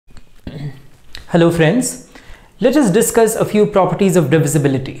Hello friends, let us discuss a few properties of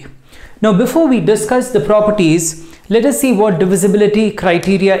divisibility. Now before we discuss the properties, let us see what divisibility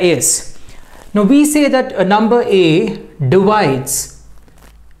criteria is. Now we say that a number A divides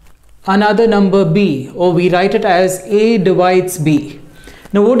another number B, or we write it as A divides B.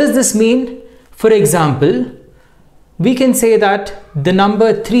 Now what does this mean? For example, we can say that the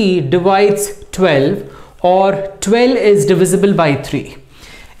number 3 divides 12, or 12 is divisible by 3.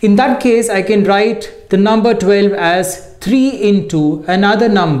 In that case, I can write the number 12 as 3 into another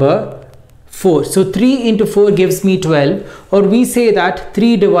number 4. So 3 into 4 gives me 12, or we say that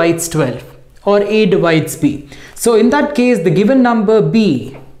 3 divides 12, or A divides B. So in that case, the given number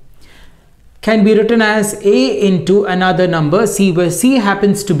B can be written as A into another number C, where C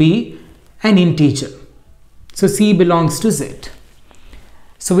happens to be an integer. So C belongs to Z.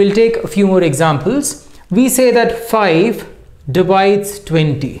 So we'll take a few more examples. We say that 5 divides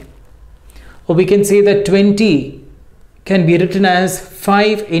 20, or we can say that 20 can be written as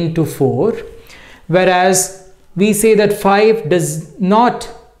 5 into 4, whereas we say that 5 does not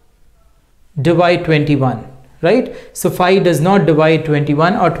divide 21, right? So 5 does not divide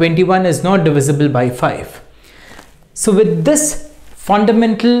 21, or 21 is not divisible by 5. So with this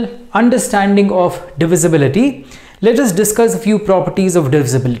fundamental understanding of divisibility, let us discuss a few properties of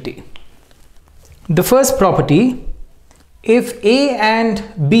divisibility. The first property: if A and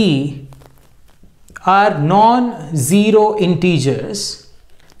B are non-zero integers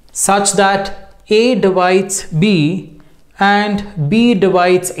such that A divides B and B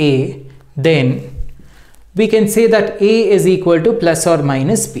divides A, then we can say that A is equal to plus or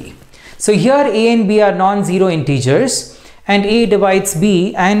minus B. So here A and B are non-zero integers, and A divides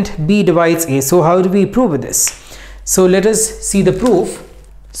B and B divides A. So how do we prove this? So let us see the proof.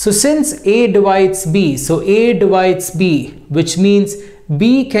 So since A divides B, so A divides B, which means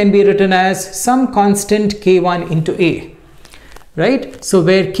B can be written as some constant K1 into A, right? So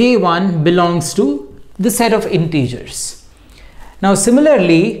where K1 belongs to the set of integers. Now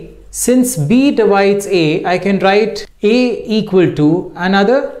similarly, since B divides A, I can write A equal to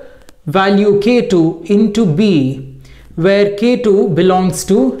another value K2 into B, where K2 belongs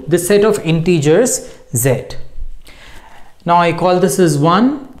to the set of integers Z. Now I call this as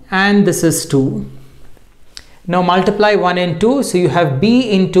 1 and this is 2. Now multiply 1 and 2, so you have B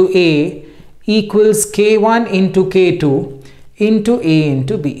into A equals K1 into K2 into A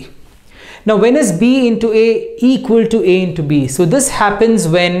into B. Now when is B into A equal to A into B? So this happens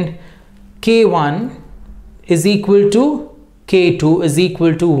when K1 is equal to K2 is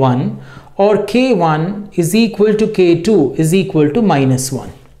equal to 1, or K1 is equal to K2 is equal to minus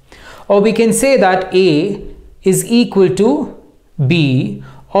 1. Or we can say that A is equal to B,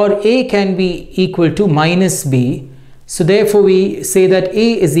 or A can be equal to minus B. So therefore we say that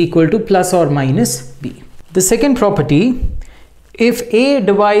A is equal to plus or minus B. The second property: if A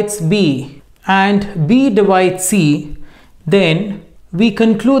divides B and B divides C, then we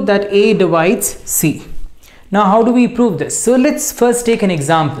conclude that A divides C. Now how do we prove this? So let's first take an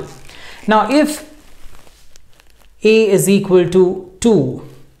example. Now if A is equal to 2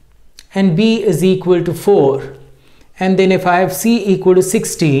 and B is equal to 4, and then if I have C equal to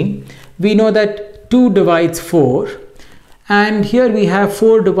 16, we know that 2 divides 4, and here we have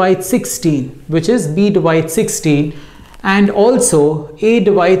 4 divides 16, which is B divides 16, and also A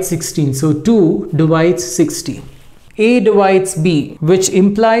divides 16, so 2 divides 16. A divides B, which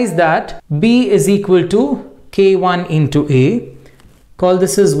implies that B is equal to K1 into A. Call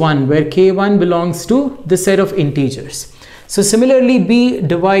this as 1, where K1 belongs to the set of integers. So similarly, B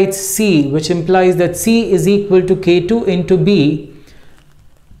divides C, which implies that C is equal to K2 into B,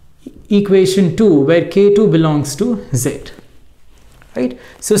 equation 2, where K2 belongs to Z, right?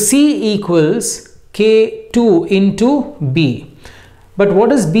 So C equals K2 into B. But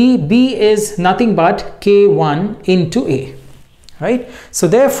what is B? B is nothing but K1 into A, right? So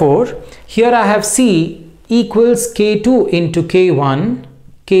therefore, here I have C equals K2 into K1,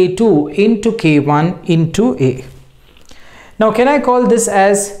 K2 into K1 into A. Now can I call this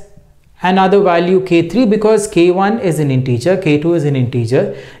as another value K3, because K1 is an integer, K2 is an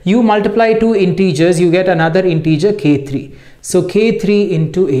integer. You multiply two integers, you get another integer K3. So K3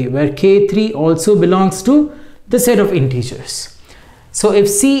 into A, where K3 also belongs to the set of integers. So if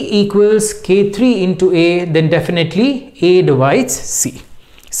C equals K3 into A, then definitely A divides C.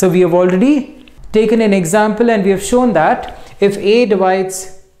 So we have already taken an example and we have shown that if A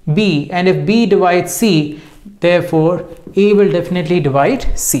divides B and if B divides C, therefore A will definitely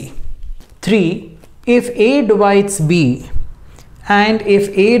divide C. 3. If A divides B and if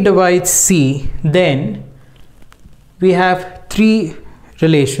A divides C, then we have three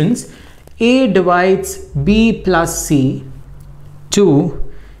relations. A divides B plus C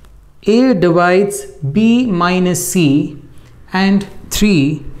to A divides B minus C, and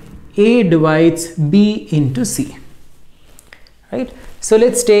 3, A divides B into C. Right? So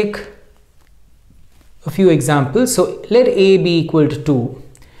let's take a few examples. So let A be equal to 2.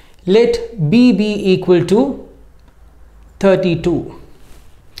 Let B be equal to 32.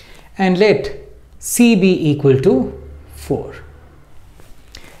 And let C be equal to 4.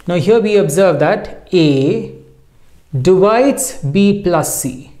 Now here we observe that A divides B plus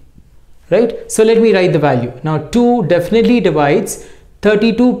C. Right? So let me write the value. Now 2 definitely divides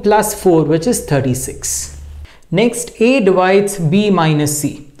 32 plus 4, which is 36. Next, A divides B minus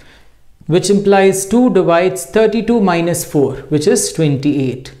C, which implies 2 divides 32 minus 4, which is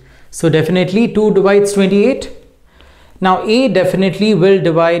 28. So definitely 2 divides 28. Now A definitely will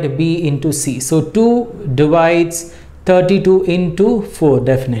divide B into C. So 2 divides 32 into 4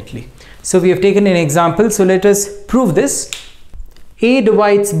 definitely. So we have taken an example. So let us prove this. A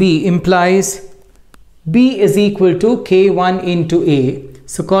divides B implies B is equal to K1 into A.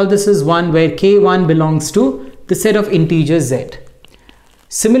 So call this as 1, where K1 belongs to the set of integers Z.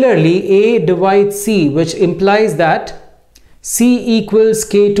 Similarly, A divides C, which implies that C equals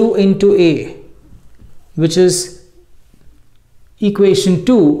K2 into A, which is equation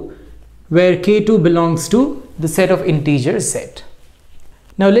 2, where K2 belongs to the set of integers Z.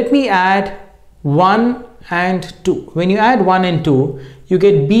 Now let me add 1 and 2. When you add 1 and 2, you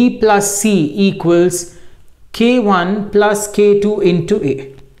get B plus C equals K1 plus K2 into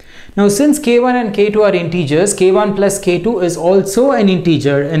A. Now since K1 and K2 are integers, K1 plus K2 is also an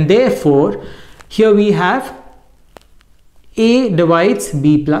integer, and therefore here we have A divides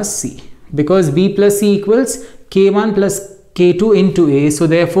B plus C, because B plus C equals K1 plus K2 into A, so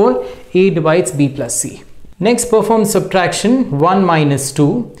therefore A divides B plus C. Next, perform subtraction 1 minus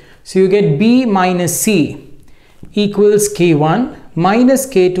 2. So you get B minus C equals K1 minus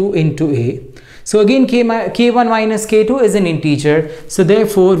K2 into A. So again K1 minus K2 is an integer, so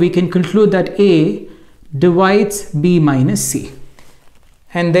therefore we can conclude that A divides B minus C.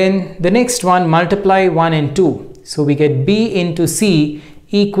 And then the next one, multiply 1 and 2. So we get B into C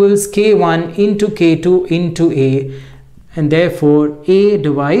equals K1 into K2 into A, and therefore A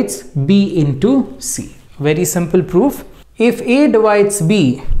divides B into C. Very simple proof. If A divides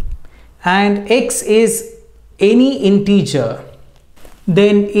B and X is any integer,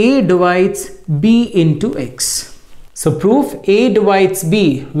 then A divides B into X. So proof, A divides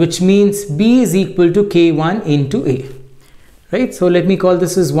B, which means B is equal to K1 into A. Right? So let me call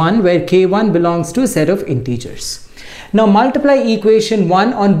this as 1, where K1 belongs to a set of integers. Now multiply equation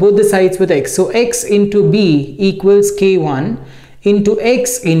 1 on both the sides with X. So X into B equals K1 into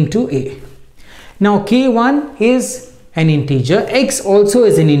X into A. Now K1 is an integer, X also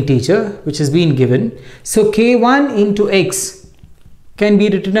is an integer, which has been given. So K1 into X can be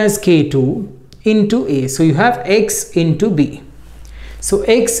written as K2 into A. So you have X into B. So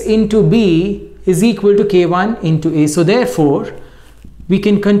X into B is equal to K1 into A. So therefore, we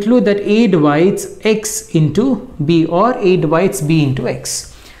can conclude that A divides X into B, or A divides B into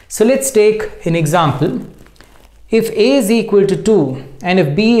X. So let's take an example. If A is equal to 2 and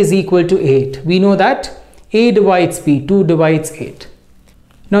if B is equal to 8, we know that A divides B, 2 divides 8.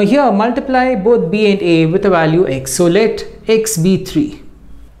 Now here multiply both B and A with a value X. So let X be 3.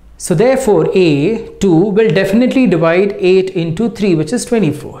 So therefore A, 2, will definitely divide 8 into 3, which is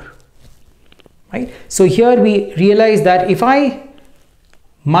 24. Right? So here we realize that if I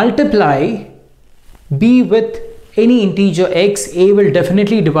multiply B with any integer X, A will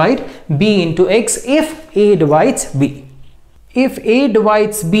definitely divide B into X if A divides B. If A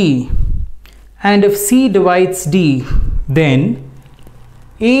divides B and if C divides D, then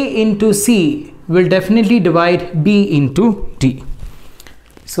A into C will definitely divide B into D.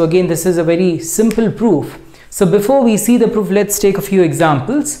 So again, this is a very simple proof. So before we see the proof, let's take a few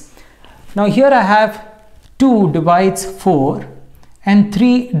examples. Now here I have 2 divides 4 and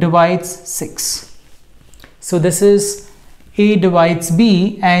 3 divides 6. So this is A divides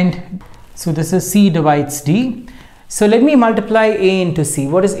B, and so this is C divides D. So let me multiply A into C.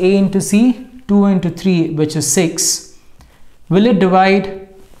 What is A into C? 2 into 3, which is 6. Will it divide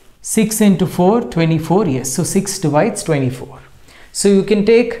 6 into 4? 24. Yes. So 6 divides 24. So you can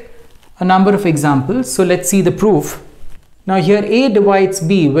take a number of examples. So let's see the proof. Now here A divides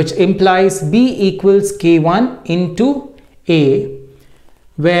B, which implies B equals K1 into A,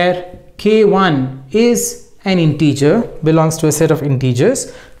 where K1 is an integer, belongs to a set of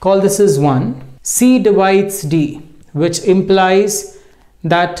integers. Call this as 1. C divides D, which implies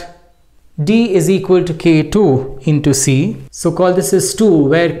that D is equal to K2 into C. So call this as 2,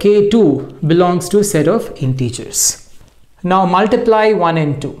 where K2 belongs to a set of integers. Now multiply 1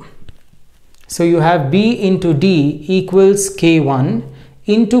 and 2. So you have B into D equals K1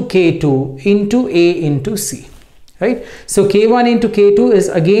 into K2 into A into C. Right? So K1 into K2 is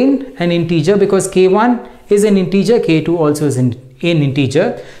again an integer, because K1 is an integer, K2 also is an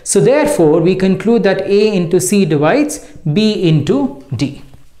integer. So therefore we conclude that A into C divides B into D.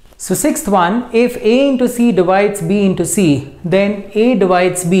 So sixth one, if A into C divides B into C, then A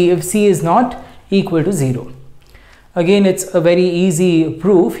divides B if C is not equal to 0. Again, it's a very easy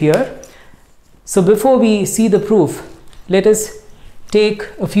proof here. So before we see the proof, let us take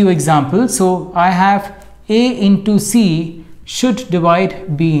a few examples. So I have A into C should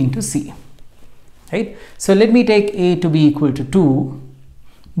divide B into C. Right? So let me take A to be equal to 2,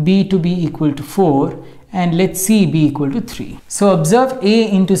 B to be equal to 4, and let C be equal to 3. So observe A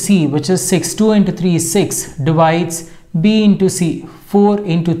into C, which is 6, 2 into 3 is 6, divides B into C, 4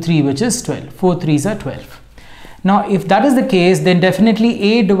 into 3, which is 12. 4 3s are 12. Now if that is the case, then definitely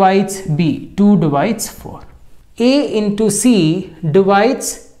A divides B, 2 divides 4. A into C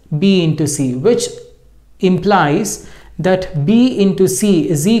divides B into C, which implies that B into C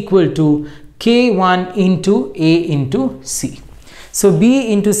is equal to K1 into A into C. So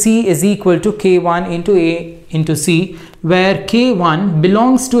B into C is equal to K1 into A into C, where K1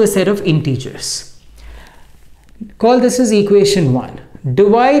 belongs to a set of integers. Call this as equation 1.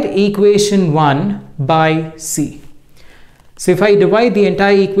 Divide equation 1 by C. So if I divide the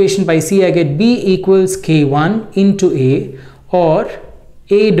entire equation by C, I get B equals K1 into A, or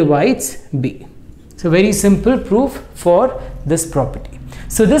A divides B. So very simple proof for this property.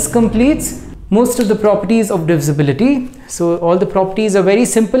 So this completes most of the properties of divisibility. So all the properties are very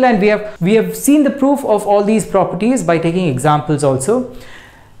simple, and we have seen the proof of all these properties by taking examples also.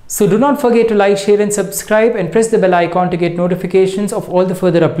 So do not forget to like, share and subscribe, and press the bell icon to get notifications of all the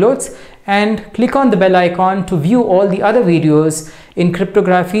further uploads, and click on the bell icon to view all the other videos in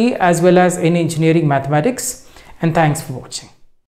cryptography as well as in engineering mathematics. And thanks for watching.